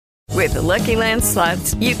With the Lucky Land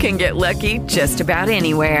Slots, you can get lucky just about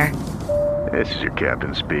anywhere. This is your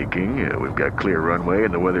captain speaking. We've got clear runway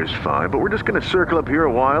and the weather's fine, but we're just going to circle up here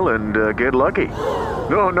a while and get lucky.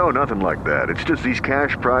 No, nothing like that. It's just these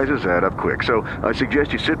cash prizes add up quick. So I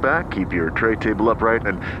suggest you sit back, keep your tray table upright,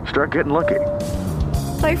 and start getting lucky.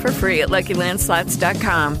 Play for free at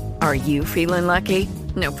LuckyLandSlots.com. Are you feeling lucky?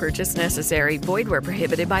 No purchase necessary. Void where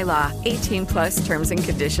prohibited by law. 18 plus terms and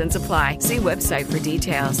conditions apply. See website for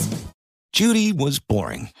details. Judy was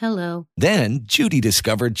boring. Hello. Then Judy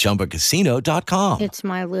discovered ChumbaCasino.com. It's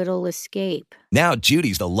my little escape. Now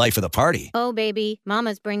Judy's the life of the party. Oh, baby,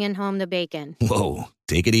 mama's bringing home the bacon. Whoa,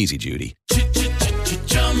 take it easy, Judy.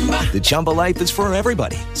 The Chumba life is for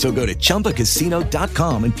everybody. So go to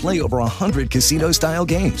ChumbaCasino.com and play over 100 casino-style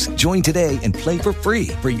games. Join today and play for free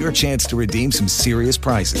for your chance to redeem some serious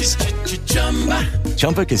prizes.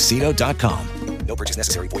 ChumbaCasino.com. No purchase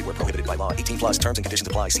necessary. Void where prohibited by law. 18 plus terms and conditions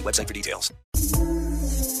apply. See website for details.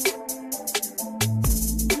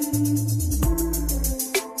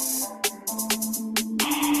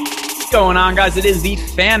 What's going on, guys? It is the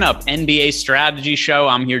Fan Up NBA Strategy Show.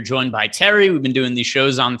 I'm here joined by Terry. We've been doing these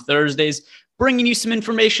shows on Thursdays, bringing you some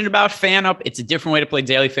information about Fan Up. It's a different way to play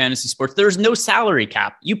daily fantasy sports. There's no salary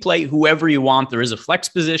cap. You play whoever you want. There is a flex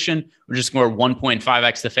position. We're just going to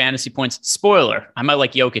 1.5x the fantasy points. Spoiler, I might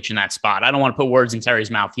like Jokic in that spot. I don't want to put words in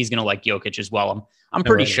Terry's mouth. He's going to like Jokic as well. I'm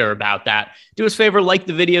pretty sure about that. Do us a favor, like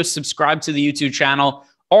the video, subscribe to the YouTube channel.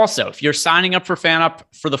 Also, if you're signing up for Fan Up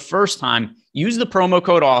for the first time, use the promo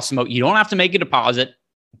code AWESEMO. You don't have to make a deposit.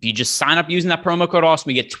 If you just sign up using that promo code AWESEMO,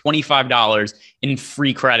 you get $25 in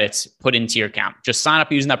free credits put into your account. Just sign up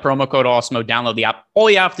using that promo code AWESEMO. Download the app. All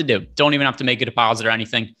you have to do. Don't even have to make a deposit or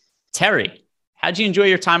anything. Terry, how'd you enjoy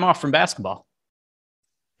your time off from basketball?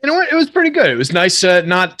 You know what? It was pretty good. It was nice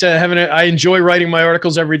not having it. I enjoy writing my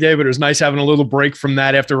articles every day, but it was nice having a little break from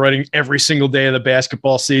that after writing every single day of the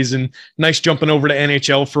basketball season. Nice jumping over to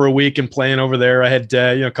NHL for a week and playing over there. I had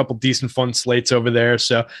a couple decent fun slates over there.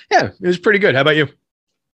 So yeah, it was pretty good. How about you?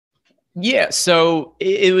 Yeah, so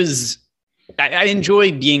it was. I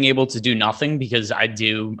enjoy being able to do nothing because I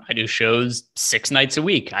do shows 6 nights a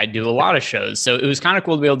week. I do a lot of shows, so it was kind of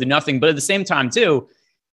cool to be able to do nothing. But at the same time, too,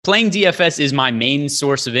 playing DFS is my main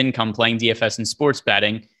source of income, playing DFS and sports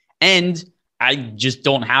betting. And I just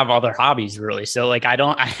don't have other hobbies really. So like, I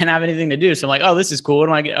don't have anything to do. So I'm like, oh, this is cool. What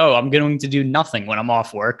do I get? Oh, I'm going to do nothing when I'm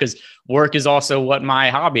off work because work is also what my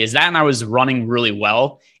hobby is. That and I was running really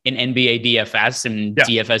well in NBA DFS and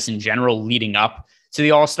DFS in general leading up to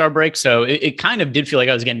the All-Star break. So it kind of did feel like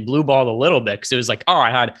I was getting blue balled a little bit because it was like, oh,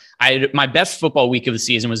 I had my best football week of the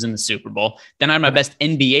season was in the Super Bowl. Then I had my best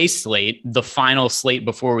NBA slate, the final slate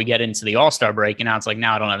before we get into the All-Star break. And now it's like,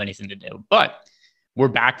 now I don't have anything to do. But we're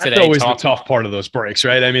back today. That's always the tough part of those breaks,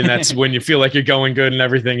 right? I mean, that's when you feel like you're going good and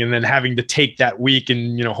everything, and then having to take that week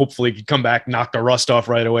and, hopefully you can come back, knock the rust off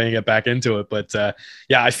right away and get back into it. But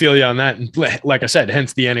yeah, I feel you on that. And like I said,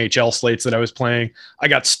 hence the NHL slates that I was playing. I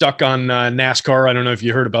got stuck on NASCAR. I don't know if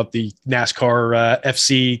you heard about the NASCAR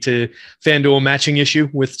FC to FanDuel matching issue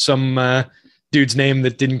with some dude's name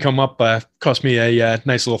that didn't come up. Cost me a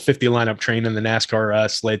nice little 50 lineup train in the NASCAR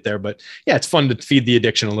slate there. But yeah, it's fun to feed the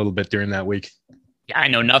addiction a little bit during that week. I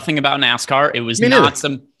know nothing about NASCAR. It was you look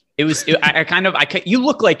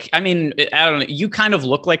like, I don't know. You kind of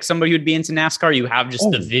look like somebody who'd be into NASCAR. You have just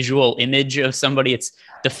the visual image of somebody. It's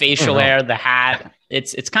the facial hair, the hat.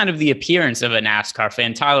 It's kind of the appearance of a NASCAR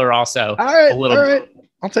fan. Tyler also a little bit.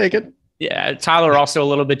 I'll take it. Yeah. Tyler also a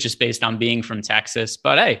little bit just based on being from Texas,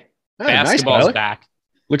 but hey, basketball's nice, back.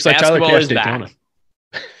 Looks like Tyler cashed Daytona.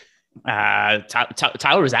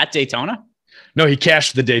 Tyler was at Daytona. No, he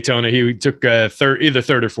cashed the Daytona. He took either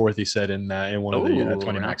third or fourth. He said in one of the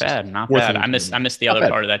 20 maxes. Not bad. I missed the other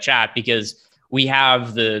part of that chat because we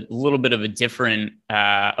have the little bit of a different.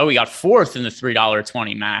 We got fourth in the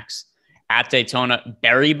 $3.20 max at Daytona.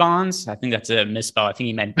 Barry Bonds. I think that's a misspell. I think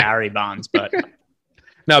he meant Barry Bonds, but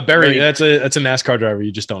no, Barry. That's a NASCAR driver.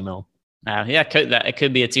 You just don't know. Yeah, it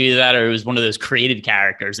could be either that or it was one of those created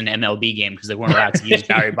characters in an MLB game because they weren't allowed to use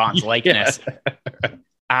Barry Bonds' likeness.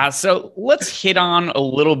 So let's hit on a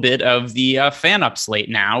little bit of the Fan Up slate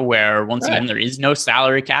now, where once again, there is no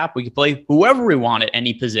salary cap. We can play whoever we want at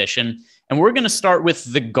any position. And we're going to start with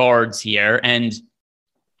the guards here. And,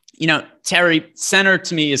 Terry, center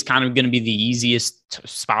to me is kind of going to be the easiest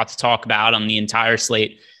spot to talk about on the entire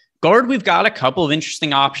slate. Guard, we've got a couple of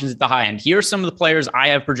interesting options at the high end. Here are some of the players I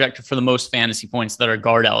have projected for the most fantasy points that are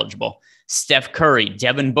guard eligible. Steph Curry,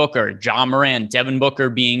 Devin Booker, Ja Morant, Devin Booker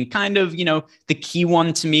being kind of, the key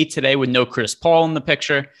one to me today with no Chris Paul in the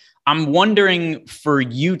picture. I'm wondering for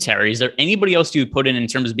you, Terry, is there anybody else you would put in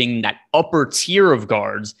terms of being that upper tier of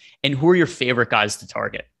guards, and who are your favorite guys to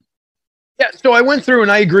target? Yeah, so I went through,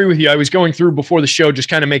 and I agree with you. I was going through before the show, just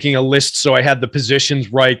kind of making a list, so I had the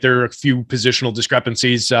positions right. There are a few positional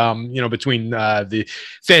discrepancies, between the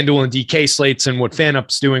FanDuel and DK slates and what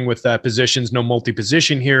FanUp's doing with positions. No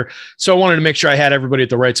multi-position here, so I wanted to make sure I had everybody at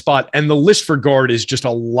the right spot. And the list for guard is just a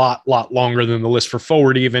lot longer than the list for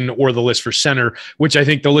forward, even, or the list for center. Which I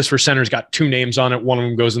think the list for center's got two names on it. One of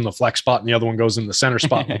them goes in the flex spot, and the other one goes in the center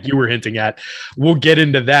spot, like you were hinting at. We'll get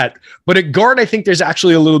into that. But at guard, I think there's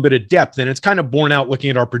actually a little bit of depth, and it's kind of borne out looking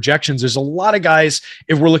at our projections. There's a lot of guys,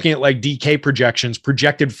 if we're looking at like DK projections,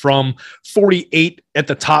 projected from 48 at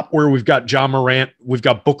the top, where we've got Ja Morant, we've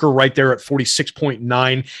got Booker right there at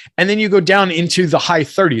 46.9, and then you go down into the high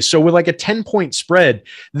 30s. So with like a 10-point spread,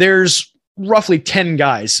 there's roughly 10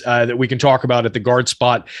 guys that we can talk about at the guard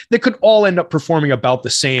spot that could all end up performing about the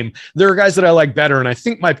same. There are guys that I like better, and I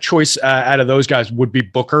think my choice out of those guys would be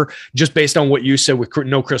Booker, just based on what you said with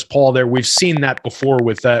no Chris Paul there. We've seen that before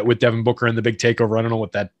with Devin Booker and the big takeover. I don't know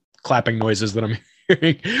what that clapping noise is that I'm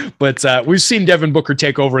hearing, but we've seen Devin Booker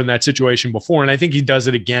take over in that situation before, and I think he does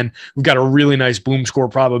it again. We've got a really nice boom score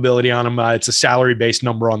probability on him. It's a salary-based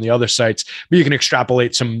number on the other sites, but you can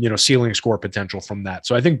extrapolate some, ceiling score potential from that.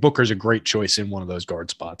 So I think Booker's a great choice in one of those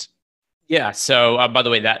guard spots. Yeah. So by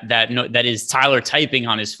the way, that is Tyler typing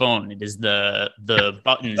on his phone. It is the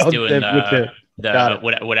buttons doing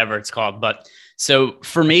whatever it's called. But so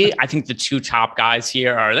for me, I think the two top guys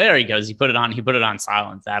here are, there he goes. He put it on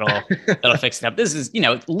silent. That'll fix it up. This is,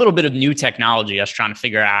 a little bit of new technology. Us trying to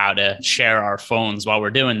figure out how to share our phones while we're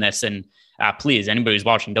doing this. And please, anybody who's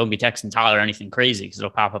watching, don't be texting Tyler or anything crazy, because it'll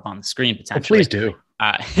pop up on the screen potentially. Please do.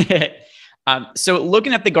 So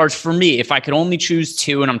looking at the guards, for me, if I could only choose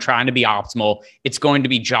two and I'm trying to be optimal, it's going to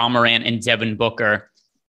be Ja Morant and Devin Booker.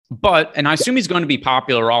 And I assume he's going to be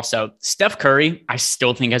popular also. Steph Curry, I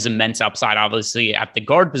still think has immense upside, obviously, at the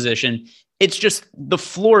guard position. It's just the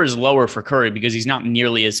floor is lower for Curry because he's not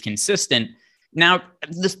nearly as consistent. Now,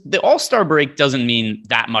 the All-Star break doesn't mean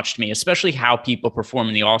that much to me, especially how people perform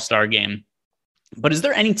in the All-Star game. But is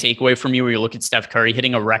there any takeaway from you where you look at Steph Curry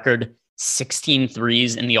hitting a record 16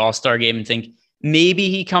 threes in the All-Star game and think maybe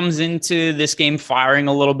he comes into this game firing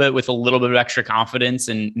a little bit with a little bit of extra confidence,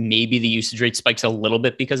 and maybe the usage rate spikes a little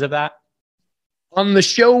bit because of that? On the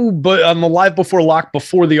show, but on the Live Before Lock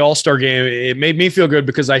before the All-Star game, it made me feel good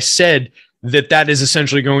because I said that is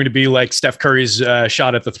essentially going to be like Steph Curry's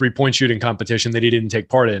shot at the three-point shooting competition that he didn't take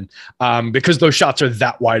part in, because those shots are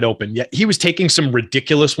that wide open. Yet he was taking some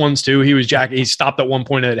ridiculous ones too. He stopped at one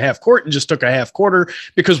point at half court and just took a half quarter,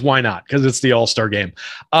 because why not? Because it's the All-Star game.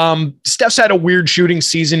 Steph's had a weird shooting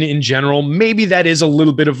season in general. Maybe that is a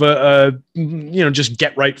little bit of a just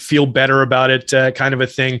get right, feel better about it kind of a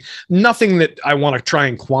thing. Nothing that I want to try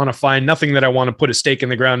and quantify, nothing that I want to put a stake in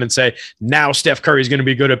the ground and say, now Steph Curry is going to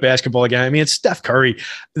be good at basketball again. I mean, it's Steph Curry.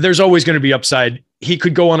 There's always going to be upside. He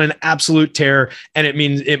could go on an absolute tear, and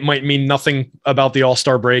it might mean nothing about the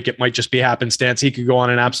All-Star break. It might just be happenstance. He could go on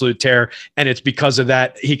an absolute tear, and it's because of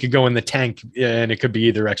that he could go in the tank, and it could be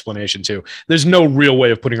either explanation too. There's no real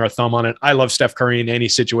way of putting our thumb on it. I love Steph Curry in any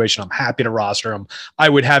situation. I'm happy to roster him. I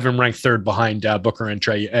would have him ranked third behind Booker and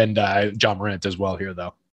Trey and Ja Morant as well here,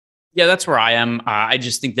 though. Yeah, that's where I am. I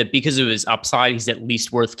just think that because of his upside, he's at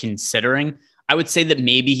least worth considering. I would say that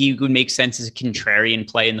maybe he would make sense as a contrarian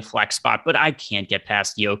play in the flex spot, but I can't get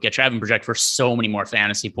past Jokic. I have him project for so many more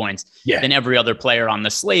fantasy points than every other player on the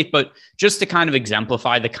slate. But just to kind of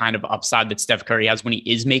exemplify the kind of upside that Steph Curry has when he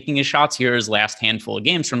is making his shots, here his last handful of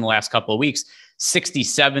games from the last couple of weeks: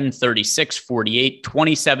 67, 36, 48,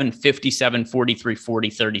 27, 57, 43, 40,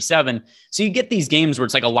 37. So you get these games where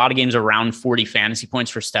it's like a lot of games around 40 fantasy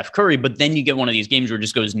points for Steph Curry, but then you get one of these games where it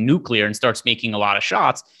just goes nuclear and starts making a lot of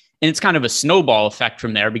shots. And it's kind of a snowball effect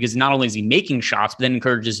from there, because not only is he making shots, but then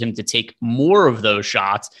encourages him to take more of those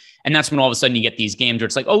shots. And that's when all of a sudden you get these games where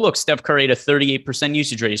it's like, oh, look, Steph Curry had a 38%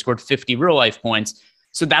 usage rate. He scored 50 real life points.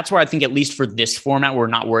 So that's where I think, at least for this format, we're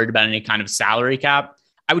not worried about any kind of salary cap.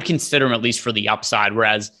 I would consider him at least for the upside,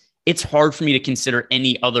 whereas it's hard for me to consider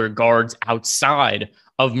any other guards outside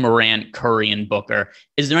of Morant, Curry, and Booker.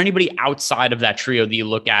 Is there anybody outside of that trio that you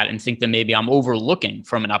look at and think that maybe I'm overlooking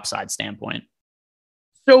from an upside standpoint?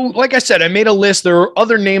 So, like I said, I made a list. There are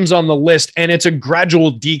other names on the list, and it's a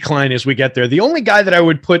gradual decline as we get there. The only guy that I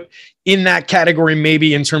would put in that category,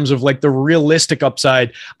 maybe in terms of like the realistic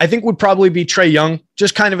upside, I think would probably be Trae Young.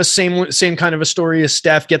 Just kind of a same kind of a story as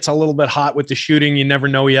Steph. Gets a little bit hot with the shooting. You never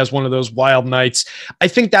know. He has one of those wild nights. I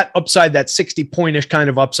think that upside, that 60-point-ish kind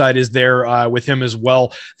of upside is there with him as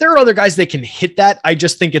well. There are other guys that can hit that. I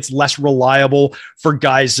just think it's less reliable for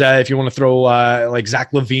guys. If you want to throw like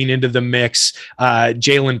Zach LaVine into the mix,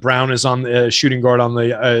 Jaylen Brown is on the shooting guard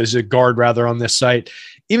is a guard rather on this site.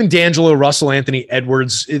 Even D'Angelo Russell, Anthony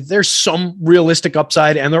Edwards, there's some realistic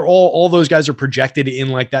upside, and they're all those guys are projected in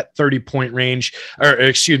like that 30-point range, or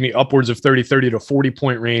excuse me, upwards of 30 to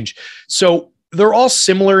 40-point range. So they're all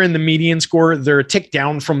similar in the median score. They're a tick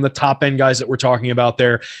down from the top end guys that we're talking about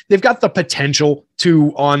there. They've got the potential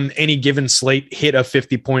to, on any given slate, hit a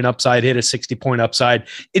 50-point upside, hit a 60-point upside.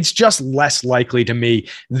 It's just less likely to me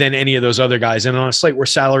than any of those other guys. And on a slate where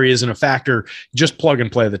salary isn't a factor, just plug and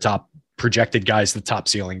play the top projected guys, the top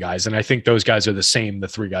ceiling guys. And I think those guys are the same, the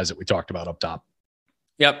three guys that we talked about up top.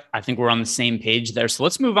 Yep. I think we're on the same page there. So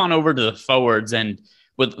let's move on over to the forwards. And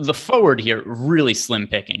with the forward here, really slim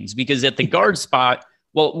pickings, because at the guard spot,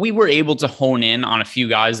 well, we were able to hone in on a few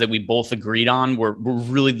guys that we both agreed on were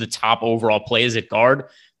really the top overall plays at guard.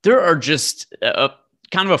 There are just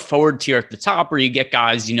kind of a forward tier at the top where you get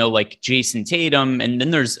guys, like Jason Tatum, and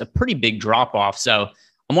then there's a pretty big drop off. So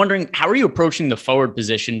I'm wondering, how are you approaching the forward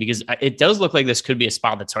position? Because it does look like this could be a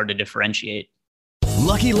spot that's hard to differentiate.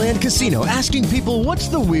 Lucky Land Casino, asking people, what's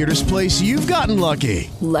the weirdest place you've gotten lucky?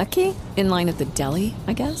 Lucky? In line at the deli,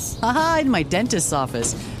 I guess? Aha, in my dentist's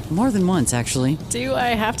office. More than once, actually. Do I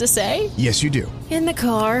have to say? Yes, you do. In the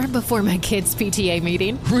car before my kids' PTA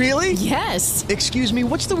meeting. Really? Yes. Excuse me,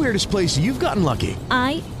 what's the weirdest place you've gotten lucky?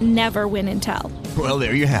 I never win and tell. Well,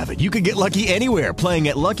 there you have it. You can get lucky anywhere, playing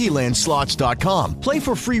at LuckyLandSlots.com. Play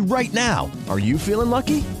for free right now. Are you feeling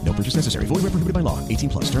lucky? No purchase necessary. Void where prohibited by law.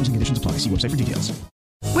 18+. Terms and conditions apply. See website for details.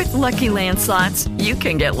 With Lucky Land Slots, you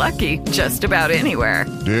can get lucky just about anywhere.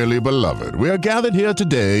 Dearly beloved, we are gathered here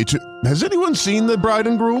today to... Has anyone seen the bride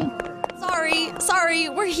and groom? Sorry,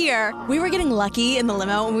 we're here. We were getting lucky in the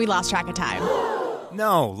limo and we lost track of time.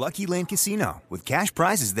 No, Lucky Land Casino, with cash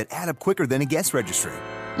prizes that add up quicker than a guest registry.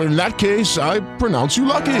 In that case, I pronounce you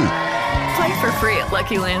lucky. Play for free at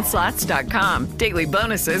LuckyLandSlots.com. Daily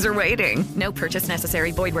bonuses are waiting. No purchase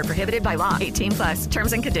necessary. Void where prohibited by law. 18+.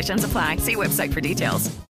 Terms and conditions apply. See website for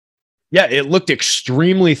details. Yeah, it looked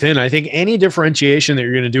extremely thin. I think any differentiation that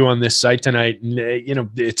you're going to do on this site tonight,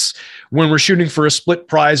 it's when we're shooting for a split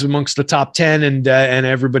prize amongst the top 10 and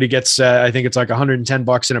everybody gets, I think it's like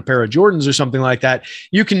 $110 in a pair of Jordans or something like that.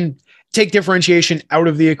 You can take differentiation out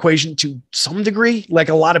of the equation to some degree. Like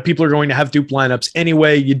a lot of people are going to have dupe lineups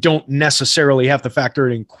anyway. You don't necessarily have to factor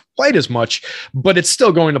it in quite as much, but it's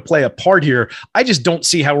still going to play a part here. I just don't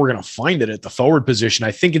see how we're going to find it at the forward position.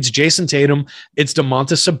 I think it's Jason Tatum, it's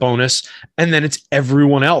Domantas Sabonis, and then it's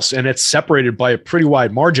everyone else. And it's separated by a pretty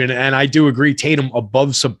wide margin. And I do agree Tatum above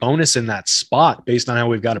Sabonis in that spot based on how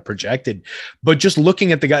we've got it projected. But just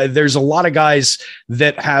looking at the guy, there's a lot of guys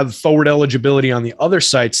that have forward eligibility on the other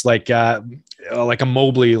sites, like a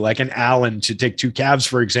Mobley, like an Allen, to take two Cavs,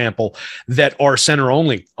 for example, that are center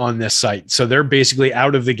only on this site. So they're basically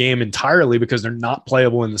out of the game entirely because they're not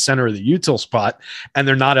playable in the center of the util spot and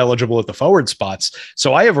they're not eligible at the forward spots.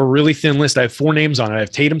 So I have a really thin list. I have four names on it. I have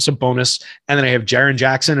Tatum, Sabonis, and then I have Jaren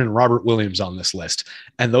Jackson and Robert Williams on this list.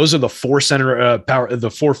 And those are the four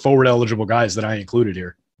the four forward eligible guys that I included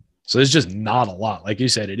here. So there's just not a lot. Like you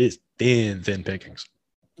said, it is thin pickings.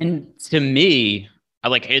 And to me,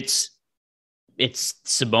 it's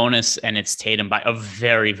Sabonis and it's Tatum by a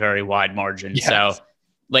very, very wide margin. Yes. So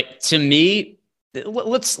to me,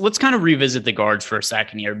 let's kind of revisit the guards for a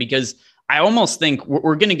second here, because I almost think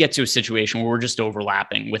we're going to get to a situation where we're just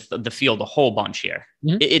overlapping with the field a whole bunch here.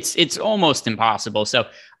 Mm-hmm. It's almost impossible. So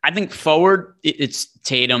I think forward, it's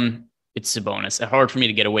Tatum, it's Sabonis. It's hard for me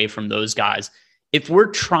to get away from those guys. If we're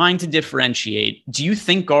trying to differentiate, do you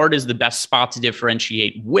think guard is the best spot to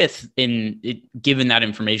differentiate with given that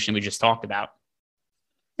information we just talked about?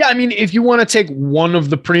 Yeah, I mean, if you want to take one of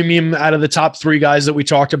the premium out of the top three guys that we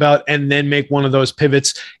talked about and then make one of those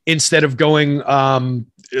pivots instead of going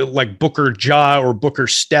like Booker Ja or Booker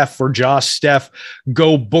Steph or Ja Steph,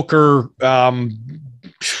 go Booker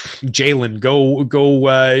Jalen,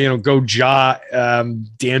 go Ja,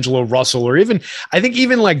 D'Angelo Russell, or even I think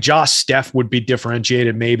even like Ja Steph would be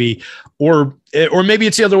differentiated maybe, or or maybe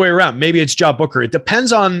it's the other way around. Maybe it's Ja Booker. It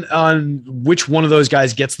depends on which one of those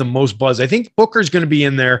guys gets the most buzz. I think Booker's going to be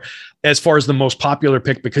in there as far as the most popular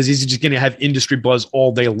pick because he's just going to have industry buzz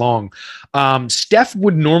all day long. Steph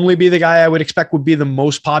would normally be the guy I would expect would be the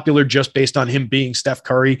most popular just based on him being Steph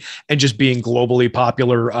Curry and just being globally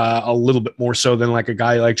popular a little bit more so than like a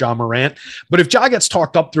guy like Ja Morant. But if Ja gets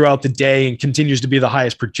talked up throughout the day and continues to be the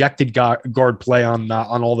highest projected guard play on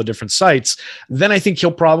all the different sites, then I think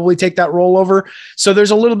he'll probably take that role over. So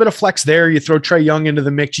there's a little bit of flex there. You throw Trae Young into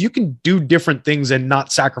the mix. You can do different things and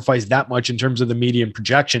not sacrifice that much in terms of the median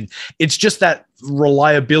projection. It's just that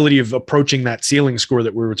reliability of approaching that ceiling score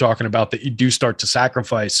that we were talking about that you do start to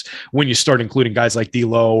sacrifice when you start including guys like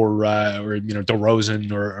D'Lo or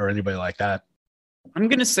DeRozan or anybody like that. I'm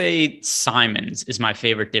going to say Simons is my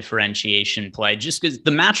favorite differentiation play just because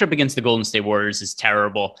the matchup against the Golden State Warriors is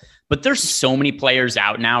terrible, but there's so many players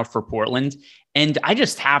out now for Portland. And I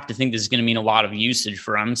just have to think this is going to mean a lot of usage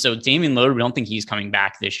for him. So Damian Lillard, we don't think he's coming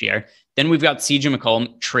back this year. Then we've got CJ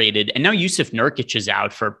McCollum traded. And now Yusuf Nurkic is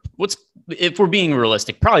out for if we're being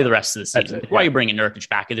realistic, probably the rest of the season. Why are you bringing Nurkic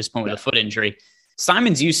back at this point with a foot injury?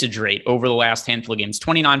 Simon's usage rate over the last handful of games,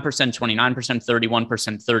 29%, 29%,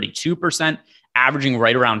 31%, 32%, averaging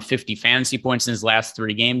right around 50 fantasy points in his last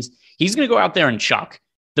 3 games. He's going to go out there and chuck.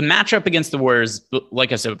 The matchup against the Warriors,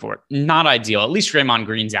 like I said before, not ideal. At least Draymond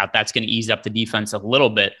Green's out. That's going to ease up the defense a little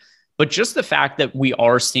bit. But just the fact that we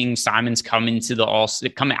are seeing Simons come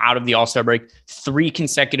out of the All-Star break 3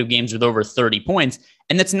 consecutive games with over 30 points.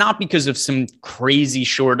 And that's not because of some crazy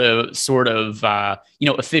efficient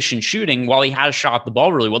shooting. While he has shot the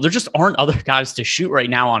ball really well, there just aren't other guys to shoot right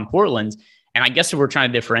now on Portland. And I guess if we're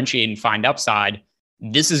trying to differentiate and find upside,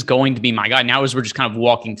 this is going to be my guy now as we're just kind of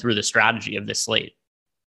walking through the strategy of this slate.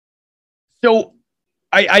 So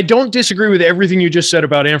I don't disagree with everything you just said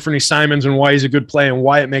about Anthony Simons and why he's a good play and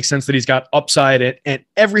why it makes sense that he's got upside and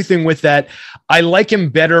everything with that. I like him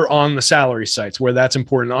better on the salary sites where that's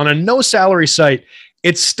important. On a no salary site,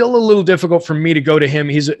 it's still a little difficult for me to go to him.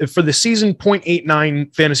 He's for the season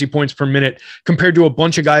 0.89 fantasy points per minute compared to a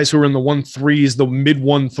bunch of guys who are in the 1.3s, the mid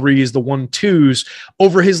 1.3s, the 1.2s.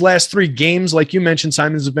 Over his last 3 games, like you mentioned,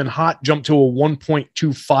 Simons has been hot, jumped to a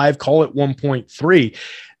 1.25, call it 1.3.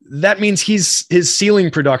 That means his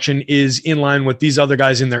ceiling production is in line with these other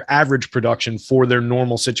guys in their average production for their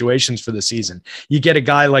normal situations for the season. You get a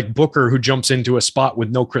guy like Booker who jumps into a spot with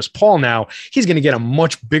no Chris Paul now, he's going to get a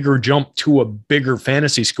much bigger jump to a bigger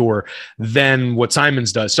fantasy score than what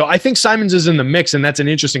Simons does. So I think Simons is in the mix, and that's an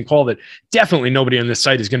interesting call that definitely nobody on this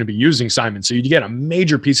site is going to be using Simons. So you get a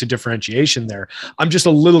major piece of differentiation there. I'm just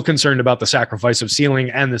a little concerned about the sacrifice of ceiling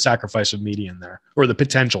and the sacrifice of median there, or the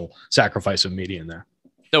potential sacrifice of median there.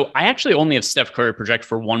 So I actually only have Steph Curry project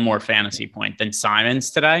for 1 more fantasy point than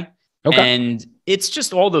Simons today. Okay. And it's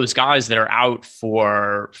just all those guys that are out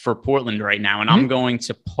for Portland right now. And I'm going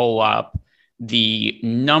to pull up the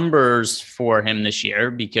numbers for him this year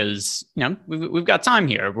because, we've got time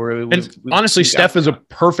here. Honestly, Steph is a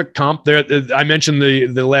perfect comp there. I mentioned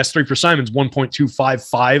the last 3 for Simons,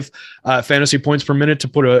 1.255 fantasy points per minute to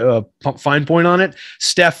put a fine point on it.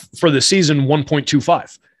 Steph for the season,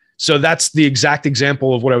 1.25. So that's the exact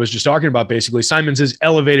example of what I was just talking about. Basically, Simons has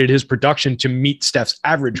elevated his production to meet Steph's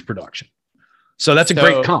average production. So that's a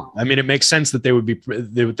great comp. I mean, it makes sense that they would be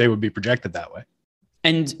projected that way.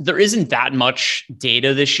 And there isn't that much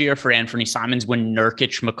data this year for Anthony Simons when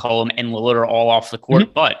Nurkic, McCollum, and Lillard are all off the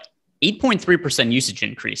court, but 8.3% usage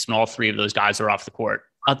increase when all 3 of those guys are off the court.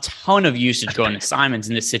 A ton of usage going to Simons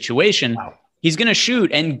in this situation. Wow. He's going to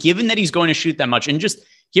shoot. And given that he's going to shoot that much, and just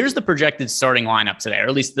here's the projected starting lineup today, or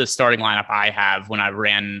at least the starting lineup I have when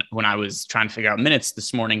I was trying to figure out minutes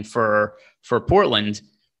this morning for Portland.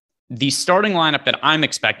 The starting lineup that I'm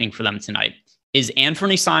expecting for them tonight is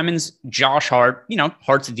Anthony Simons, Josh Hart.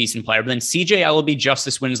 Hart's a decent player, but then CJ Elleby,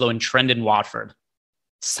 Justice Winslow, and Trendon Watford.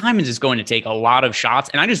 Simons is going to take a lot of shots,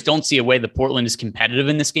 and I just don't see a way that Portland is competitive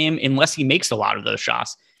in this game unless he makes a lot of those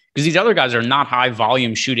shots, because these other guys are not high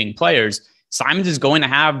volume shooting players. Simons is going to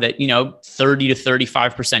have that, 30 to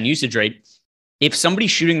 35% usage rate. If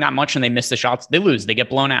somebody's shooting that much and they miss the shots, they lose, they get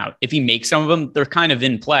blown out. If he makes some of them, they're kind of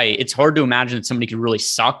in play. It's hard to imagine that somebody could really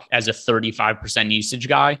suck as a 35% usage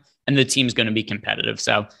guy and the team's going to be competitive.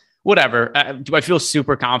 So whatever. Do I feel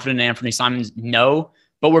super confident in Anthony Simons? No,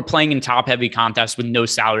 but we're playing in top heavy contests with no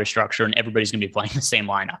salary structure and everybody's going to be playing the same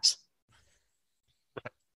lineups.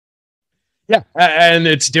 Yeah, and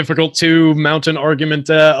it's difficult to mount an argument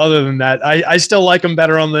other than that. I still like him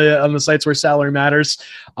better on the sites where salary matters.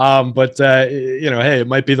 But hey, it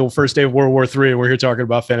might be the first day of World War III, and we're here talking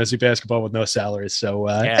about fantasy basketball with no salaries. So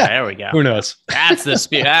there we go. Who knows? That's the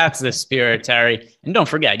spirit. That's the spirit, Terry. And don't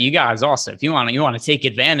forget, you guys also, if you want to take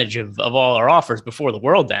advantage of all our offers before the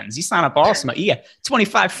world ends, you sign up awesome. You get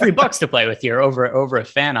 25 free bucks to play with here over a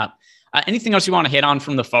FanUp. Anything else you want to hit on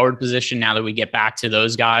from the forward position now that we get back to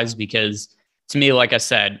those guys? Because to me, like I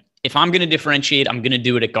said, if I'm going to differentiate, I'm going to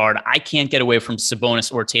do it at guard. I can't get away from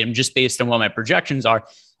Sabonis or Tatum just based on what my projections are.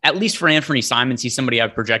 At least for Anthony Simons, he's somebody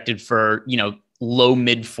I've projected for, low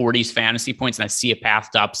mid 40s fantasy points, and I see a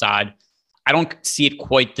path to upside. I don't see it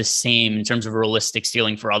quite the same in terms of a realistic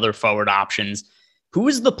ceiling for other forward options. Who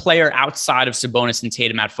is the player outside of Sabonis and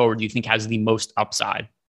Tatum at forward do you think has the most upside?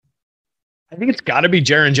 I think it's got to be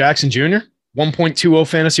Jaren Jackson Jr. 1.20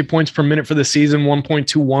 fantasy points per minute for the season,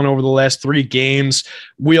 1.21 over the last 3 games.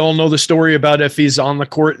 We all know the story about if he's on the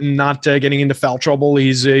court and not getting into foul trouble.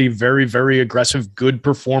 He's a very, very aggressive, good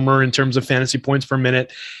performer in terms of fantasy points per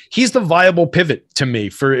minute. He's the viable pivot to me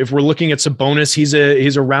for if we're looking at Sabonis,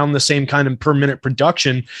 he's around the same kind of per minute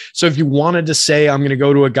production. So if you wanted to say, I'm going to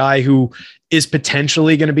go to a guy who is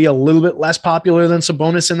potentially going to be a little bit less popular than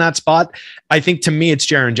Sabonis in that spot, I think to me it's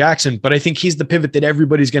Jaren Jackson, but I think he's the pivot that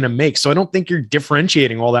everybody's going to make. So I don't think you're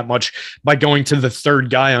differentiating all that much by going to the third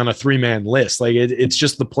guy on a 3-man list. Like it's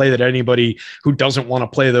just the play that anybody who doesn't want to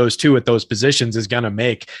play those two at those positions is going to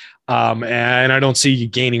make. And I don't see you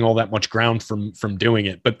gaining all that much ground from doing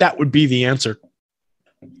it, but that would be the answer.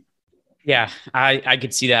 Yeah, I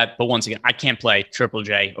could see that. But once again, I can't play Triple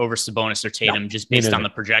J over Sabonis or Tatum just based on the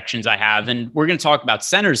projections I have. And we're going to talk about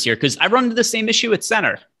centers here because I run into the same issue at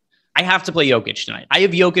center. I have to play Jokic tonight. I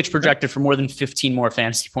have Jokic projected for more than 15 more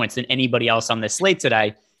fantasy points than anybody else on this slate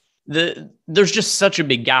today. There's just such a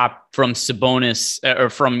big gap from Sabonis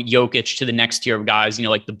or from Jokic to the next tier of guys,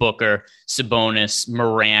 like the Booker, Sabonis,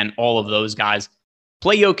 Morant, all of those guys.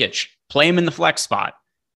 Play Jokic, play him in the flex spot.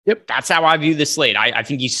 Yep. That's how I view this slate. I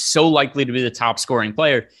think he's so likely to be the top scoring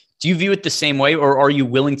player. Do you view it the same way, or are you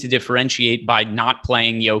willing to differentiate by not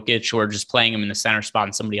playing Jokic or just playing him in the center spot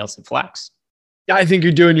and somebody else at flex? Yeah, I think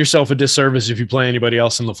you're doing yourself a disservice if you play anybody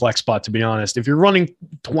else in the flex spot, to be honest. If you're running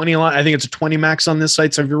 20, I think it's a 20 max on this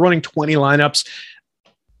site. So if you're running 20 lineups,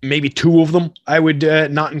 maybe 2 of them, I would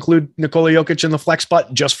not include Nikola Jokic in the flex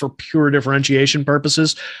spot just for pure differentiation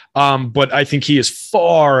purposes. But I think he is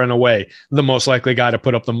far and away the most likely guy to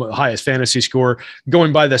put up the highest fantasy score.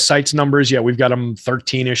 Going by the site's numbers, yeah, we've got him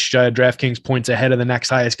 13-ish DraftKings points ahead of the next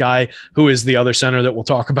highest guy, who is the other center that we'll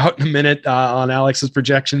talk about in a minute on Alex's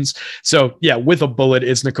projections. So yeah, with a bullet,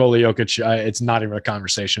 it's Nikola Jokic. It's not even a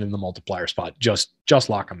conversation in the multiplier spot. Just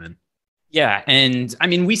lock him in. Yeah, and I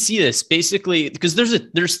mean, we see this basically because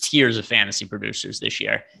there's tiers of fantasy producers this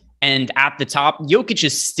year. And at the top, Jokic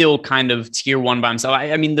is still kind of tier 1 by himself.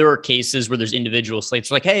 I mean, there are cases where there's individual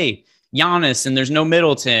slates like, hey, Giannis and there's no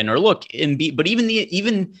Middleton, or look, Embiid. But even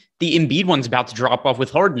the Embiid one's about to drop off with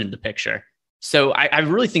Harden in the picture. So I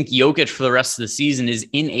really think Jokic for the rest of the season is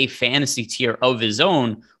in a fantasy tier of his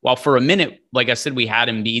own. While for a minute, like I said, we had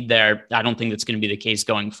Embiid there. I don't think that's going to be the case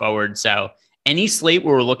going forward. So any slate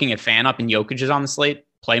where we're looking at FanUp and Jokic is on the slate,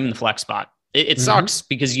 play him in the flex spot. It sucks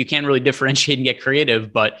because you can't really differentiate and get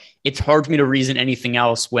creative, but it's hard for me to reason anything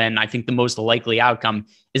else when I think the most likely outcome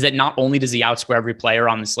is that not only does he outscore every player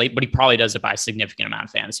on the slate, but he probably does it by a significant amount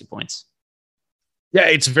of fantasy points. Yeah,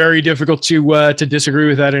 it's very difficult to disagree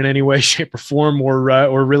with that in any way, shape, or form,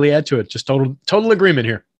 or really add to it. Just total agreement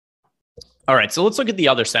here. All right, so let's look at the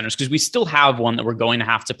other centers because we still have one that we're going to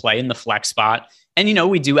have to play in the flex spot. And,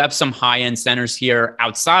 we do have some high-end centers here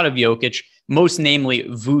outside of Jokic, most namely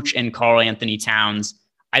Vooch and Karl Anthony Towns.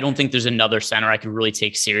 I don't think there's another center I could really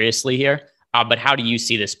take seriously here. But how do you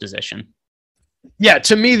see this position? Yeah,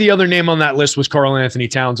 to me, the other name on that list was Karl Anthony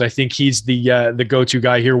Towns. I think he's the go-to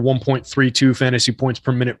guy here. 1.32 fantasy points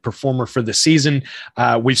per minute performer for the season.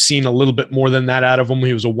 We've seen a little bit more than that out of him.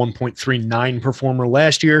 He was a 1.39 performer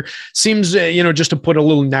last year. Seems, just to put a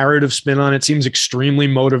little narrative spin on it, seems extremely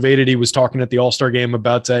motivated. He was talking at the All-Star game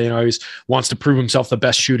about, he wants to prove himself the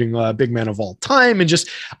best shooting big man of all time. And just,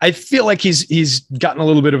 I feel like he's gotten a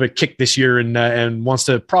little bit of a kick this year and wants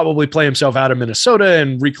to probably play himself out of Minnesota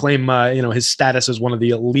and reclaim, his status as one of the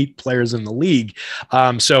elite players in the league.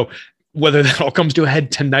 So Whether that all comes to a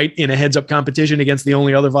head tonight in a heads-up competition against the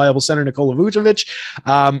only other viable center, Nikola Vucevic,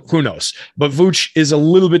 who knows? But Vuce is a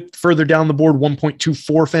little bit further down the board,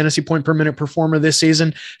 1.24 fantasy point per minute performer this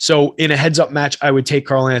season. So in a heads-up match, I would take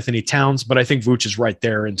Karl Anthony Towns, but I think Vuce is right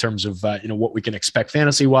there in terms of what we can expect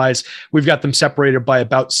fantasy-wise. We've got them separated by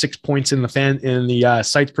about 6 points in the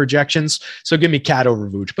sites projections. So give me Cat over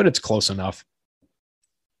Vuce, but it's close enough.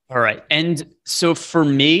 All right, and so for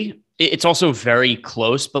me, it's also very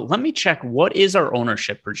close, but let me check. What is our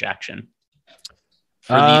ownership projection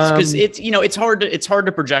for these? Because it's hard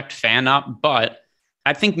to project fan up, but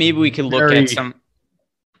I think maybe we could look at some.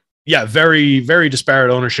 Yeah, very, very disparate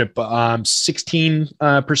ownership.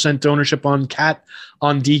 16% ownership on Cat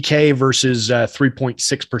on DK versus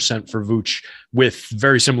 3.6% for Vooch, with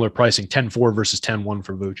very similar pricing, 10-4 versus 10-1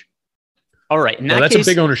 for Vooch. All right, so that's a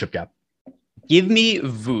big ownership gap. Give me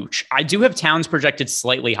Vooch. I do have Towns projected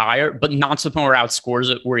slightly higher, but not something where he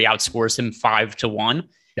outscores him 5-1.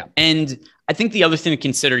 Yeah. And I think the other thing to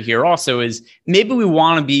consider here also is maybe we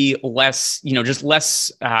want to be less, just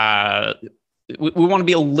less, we want to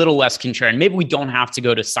be a little less contrarian. Maybe we don't have to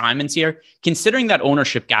go to Simons here. Considering that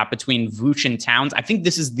ownership gap between Vooch and Towns, I think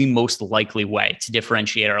this is the most likely way to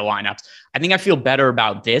differentiate our lineups. I think I feel better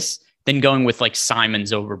about this than going with like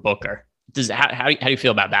Simons over Booker. How do you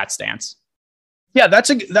feel about that stance? Yeah, that's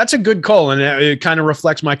a good call, and it kind of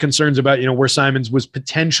reflects my concerns about where Simons was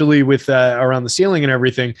potentially with around the ceiling and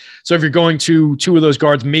everything. So if you're going to two of those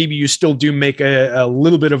guards, maybe you still do make a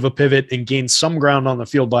little bit of a pivot and gain some ground on the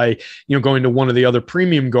field by going to one of the other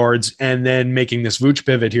premium guards and then making this Vooch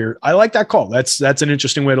pivot here. I like that call. That's an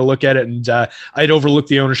interesting way to look at it, and I'd overlook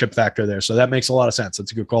the ownership factor there, so that makes a lot of sense.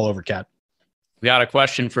 That's a good call over Cat. We got a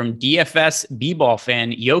question from DFS B-ball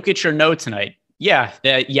fan: Jokic or no tonight? Yeah,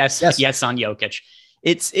 yes on Jokic.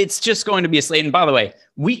 It's just going to be a slate. And by the way,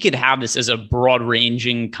 we could have this as a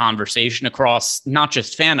broad-ranging conversation across not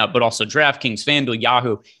just FanUp, but also DraftKings, FanDuel,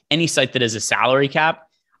 Yahoo, any site that has a salary cap.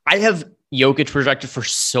 I have Jokic projected for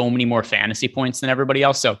so many more fantasy points than everybody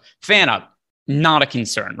else. So FanUp, not a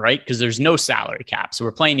concern, right? Because there's no salary cap. So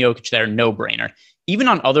we're playing Jokic there, no brainer. Even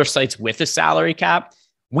on other sites with a salary cap,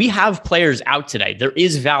 we have players out today. There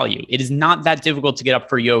is value. It is not that difficult to get up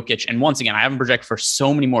for Jokic. And once again, I have him projected for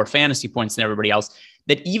so many more fantasy points than everybody else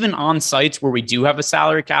that even on sites where we do have a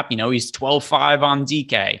salary cap, he's 12.5 on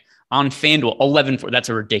DK, on FanDuel, 11.4. That's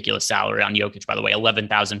a ridiculous salary on Jokic, by the way,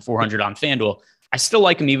 11,400 on FanDuel. I still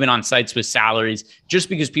like him even on sites with salaries, just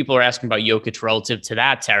because people are asking about Jokic relative to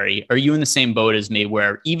that. Terry, are you in the same boat as me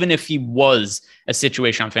where even if he was a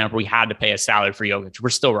situation on FanDuel where we had to pay a salary for Jokic, we're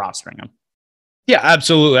still rostering him? Yeah,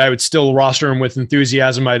 absolutely. I would still roster him with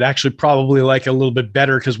enthusiasm. I'd actually probably like a little bit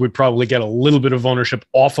better because we'd probably get a little bit of ownership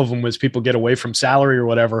off of him as people get away from salary or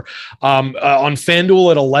whatever. On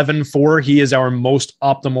FanDuel at 11.4, he is our most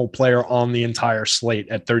optimal player on the entire slate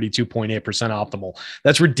at 32.8% optimal.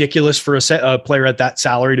 That's ridiculous for a player at that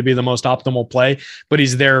salary to be the most optimal play, but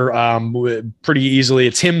he's there pretty easily.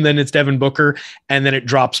 It's him, then it's Devin Booker, and then it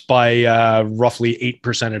drops by roughly 8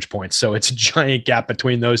 percentage points. So it's a giant gap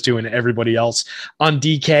between those two and everybody else. On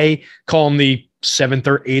DK, call him the 7th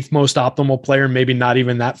or 8th most optimal player, maybe not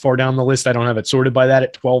even that far down the list. I don't have it sorted by that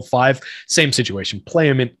at 12.5. Same situation. Play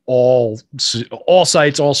him in all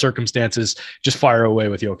sites, all circumstances. Just fire away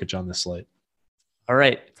with Jokic on this slate. All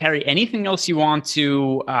right, Terry, anything else you want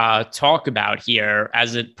to talk about here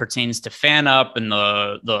as it pertains to FanUp and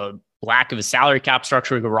the lack of a salary cap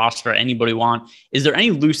structure we could roster anybody want? Is there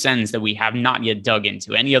any loose ends that we have not yet dug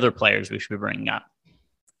into? Any other players we should be bringing up?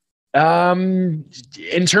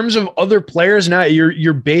 In terms of other players, now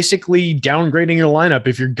you're basically downgrading your lineup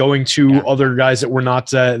if you're going to other guys that we're not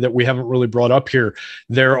that we haven't really brought up here.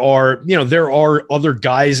 There are other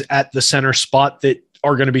guys at the center spot that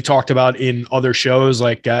are going to be talked about in other shows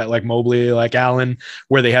like Mobley, like Allen,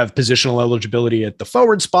 where they have positional eligibility at the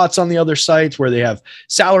forward spots on the other sites, where they have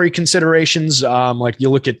salary considerations. Like you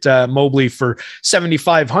look at Mobley for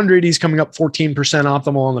 7,500, he's coming up 14%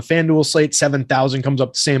 optimal on the FanDuel slate. 7,000 comes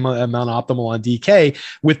up the same amount optimal on DK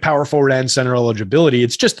with power forward and center eligibility.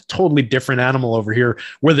 It's just a totally different animal over here,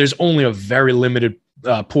 where there's only a very limited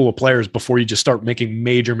pool of players before you just start making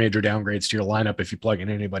major downgrades to your lineup if you plug in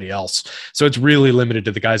anybody else. So it's really limited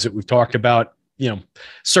to the guys that we've talked about.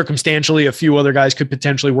 Circumstantially, a few other guys could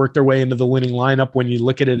potentially work their way into the winning lineup when you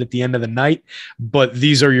look at it at the end of the night, but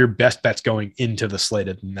these are your best bets going into the slate,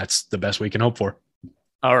 and that's the best we can hope for.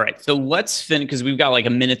 All right, so let's finish because we've got like a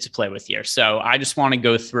minute to play with here. So I just want to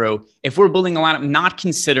go through, if we're building a lineup, not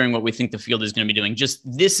considering what we think the field is going to be doing, just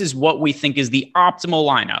this is what we think is the optimal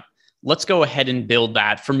lineup. Let's go ahead and build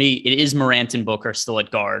that. For me, it is Morant and Booker still at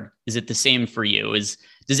guard. Is it the same for you?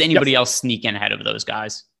 Does anybody else sneak in ahead of those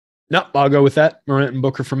guys? No, I'll go with that. Morant and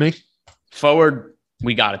Booker for me. Forward,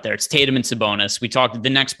 we got it there. It's Tatum and Sabonis. We talked the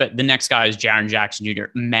next guy is Jaren Jackson Jr.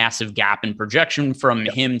 Massive gap in projection from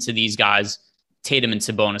him to these guys. Tatum and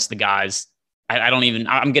Sabonis, the guys.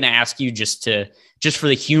 I'm going to ask you just for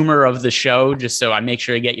the humor of the show, just so I make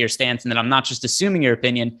sure I get your stance and that I'm not just assuming your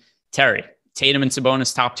opinion. Terry, Tatum and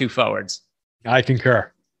Sabonis, top 2 forwards. I concur.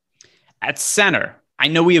 At center, I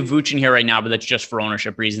know we have Vooch in here right now, but that's just for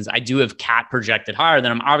ownership reasons. I do have Cat projected higher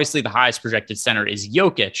than him. Obviously, the highest projected center is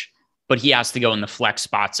Jokic, but he has to go in the flex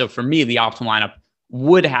spot. So for me, the optimal lineup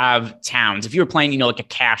would have Towns. If you were playing, like a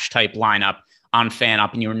cash type lineup on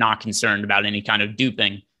FanUp and you were not concerned about any kind of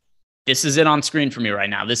duping, this is it on screen for me right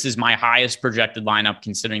now. This is my highest projected lineup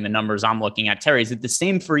considering the numbers I'm looking at. Terry, is it the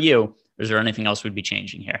same for you? Or is there anything else we'd be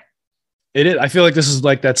changing here? It is. I feel like this is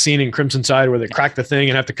like that scene in Crimson Tide where they crack the thing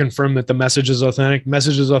and have to confirm that the message is authentic.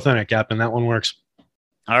 Message is authentic, Captain. That one works.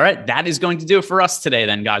 All right. That is going to do it for us today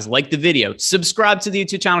then, guys. Like the video, subscribe to the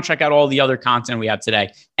YouTube channel, check out all the other content we have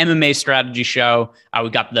today. MMA strategy show. We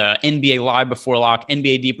got the NBA Live Before Lock,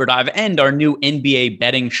 NBA Deeper Dive, and our new NBA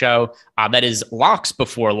betting show. That is Locks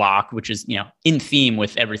Before Lock, which is, in theme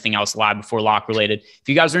with everything else Live Before Lock related. If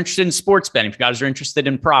you guys are interested in sports betting, if you guys are interested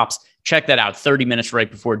in props, check that out 30 minutes right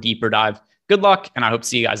before Deeper Dive. Good luck, and I hope to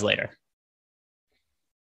see you guys later.